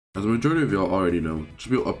As the majority of y'all already know,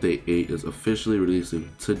 Triple Update 8 is officially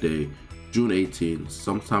releasing today, June 18th,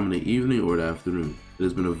 sometime in the evening or the afternoon. It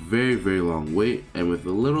has been a very long wait, and with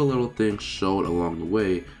the little things showed along the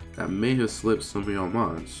way that may have slipped some of y'all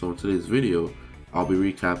minds. So in today's video, I'll be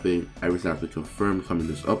recapping everything that's been confirmed coming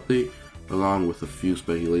this update, along with a few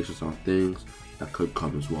speculations on things that could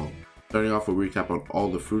come as well. Starting off with a recap on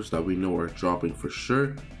all the fruits that we know are dropping for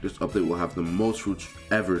sure. This update will have the most fruits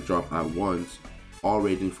ever drop at once, all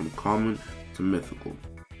ranging from common to mythical.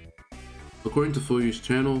 According to Full Use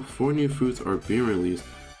channel, 4 new fruits are being released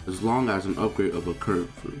as long as an upgrade of a current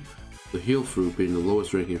fruit. The heal fruit being the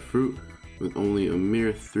lowest ranking fruit with only a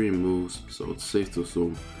mere 3 moves, so it's safe to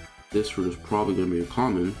assume this fruit is probably going to be a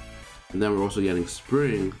common. And then we're also getting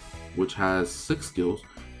spring, which has 6 skills.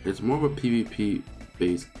 It's more of a PvP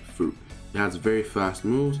based fruit. It has very fast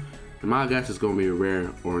moves, and my guess is going to be a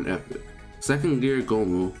rare or an epic. Second gear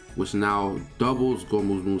Gomu, which now doubles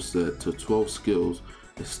Gomu's moveset to 12 skills,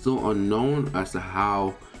 is still unknown as to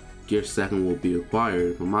how gear second will be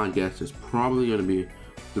acquired, but my guess is probably going to be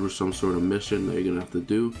through some sort of mission that you're going to have to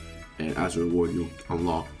do, and as a reward you'll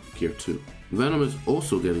unlock gear 2. Venom is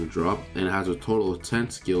also getting dropped, and it has a total of 10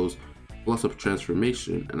 skills plus a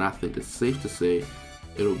transformation, and I think it's safe to say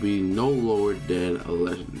it'll be no lower than a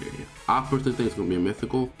legendary. I personally think it's going to be a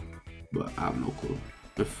mythical, but I have no clue.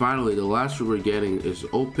 And finally, the last fruit we're getting is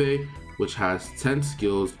Ope, which has 10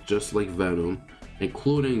 skills just like Venom,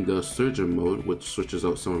 including the Surgeon mode, which switches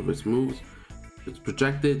out some of its moves. It's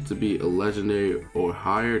projected to be a legendary or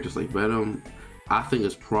higher, just like Venom. I think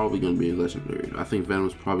it's probably going to be a legendary. I think Venom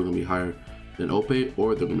is probably going to be higher than Ope,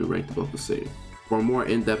 or they're going to be ranked about the same. For a more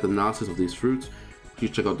in-depth analysis of these fruits,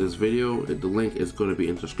 please check out this video. The link is going to be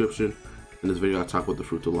in the description. In this video, I'll talk about the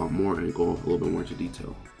fruits a lot more and go a little bit more into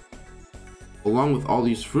detail. Along with all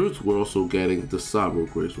these fruits, we're also getting the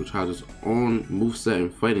Cyborg race, which has its own moveset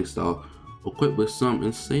and fighting style, equipped with some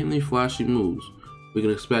insanely flashy moves. We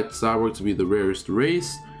can expect Cyborg to be the rarest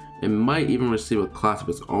race, and might even receive a class of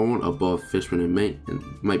its own above Fishman and Mink, and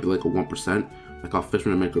might be like a 1%. Like how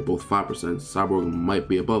Fishman and Mink are both 5%, Cyborg might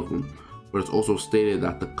be above them. But it's also stated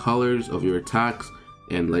that the colors of your attacks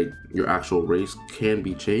and like your actual race can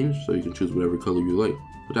be changed, so you can choose whatever color you like,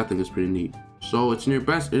 which I think is pretty neat. So it's in your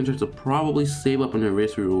best interest to probably save up on your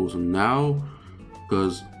race rules now,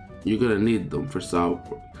 because you're gonna need them for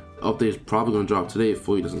Cyborg. The update is probably gonna drop today if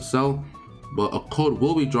Fully doesn't sell, but a code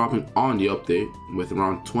will be dropping on the update with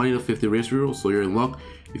around 20 to 50 race rules, so you're in luck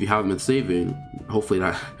if you haven't been saving. Hopefully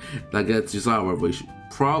that gets you Cyborg, but you should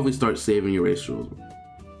probably start saving your race rules.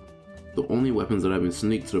 The only weapons that have been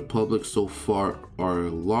sneaked to the public so far are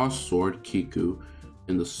Lost Sword Kiku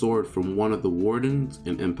and the sword from one of the wardens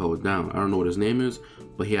in Impel Down. I don't know what his name is,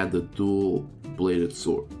 but he had the dual bladed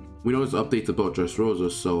sword. We know this update's about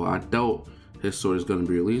Dressrosa, so I doubt his sword is going to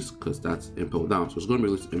be released because that's Impel Down, so it's going to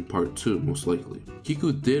be released in part 2 most likely.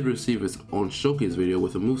 Kiku did receive its own showcase video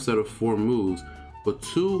with a moveset of 4 moves, but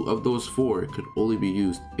 2 of those 4 could only be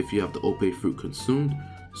used if you have the Ope fruit consumed,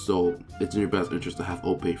 so it's in your best interest to have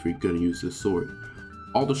Ope if you're going to use this sword.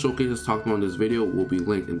 All the showcases talked about in this video will be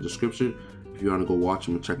linked in the description. If you want to go watch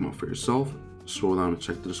them and check them out for yourself, scroll down and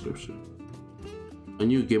check the description. A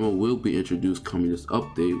new game mode will be introduced coming this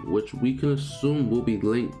update, which we can assume will be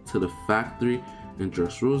linked to the factory in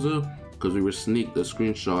Dressrosa, because we were sneaked a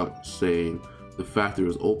screenshot saying the factory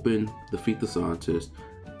is open, defeat the scientist,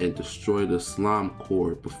 and destroy the slime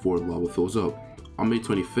core before the lava fills up. On May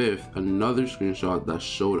 25th, another screenshot that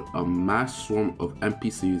showed a mass swarm of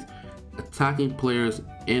NPCs attacking players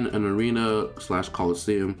in an arena /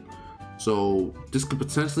 coliseum. So this could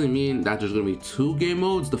potentially mean that there's going to be 2 game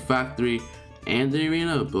modes, the factory and the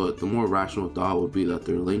arena, but the more rational thought would be that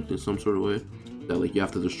they're linked in some sort of way, that like you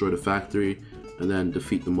have to destroy the factory and then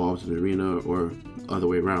defeat the mobs in the arena, or other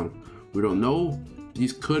way around. We don't know.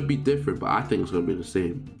 These could be different, but I think it's going to be the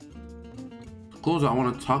same. To close, I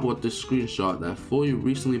want to talk about this screenshot that Fully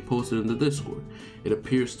recently posted in the Discord. It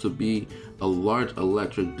appears to be a large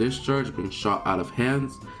electric discharge being shot out of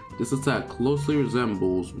hands. This attack closely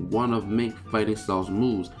resembles one of Mink fighting style's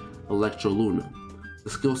moves, Electro Luna. The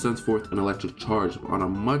skill sends forth an electric charge on a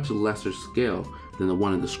much lesser scale than the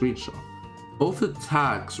one in the screenshot. Both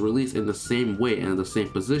attacks release in the same way and in the same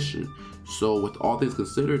position, so with all things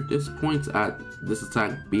considered, this points at this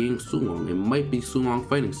attack being Sulong. It might be Sulong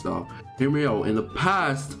fighting style. Hear me out, in the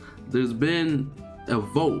past, there's been a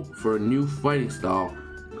vote for a new fighting style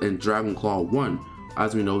in Dragon Claw 1.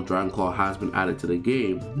 As we know, Dragon Claw has been added to the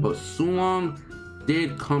game, but Sulong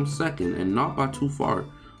did come second, and not by too far.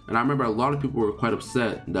 And I remember a lot of people were quite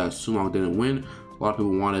upset that Sulong didn't win. A lot of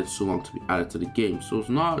people wanted Sulong to be added to the game, so it's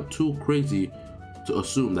not too crazy to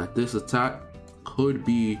assume that this attack could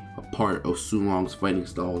be a part of Sulong's fighting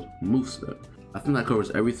style moveset. I think that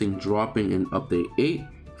covers everything dropping in update 8.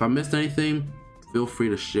 If I missed anything, feel free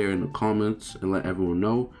to share in the comments and let everyone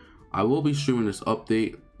know. I will be streaming this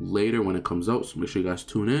update later when it comes out, so make sure you guys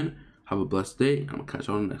tune in. Have a blessed day, and I'm gonna catch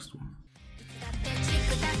you on the next one.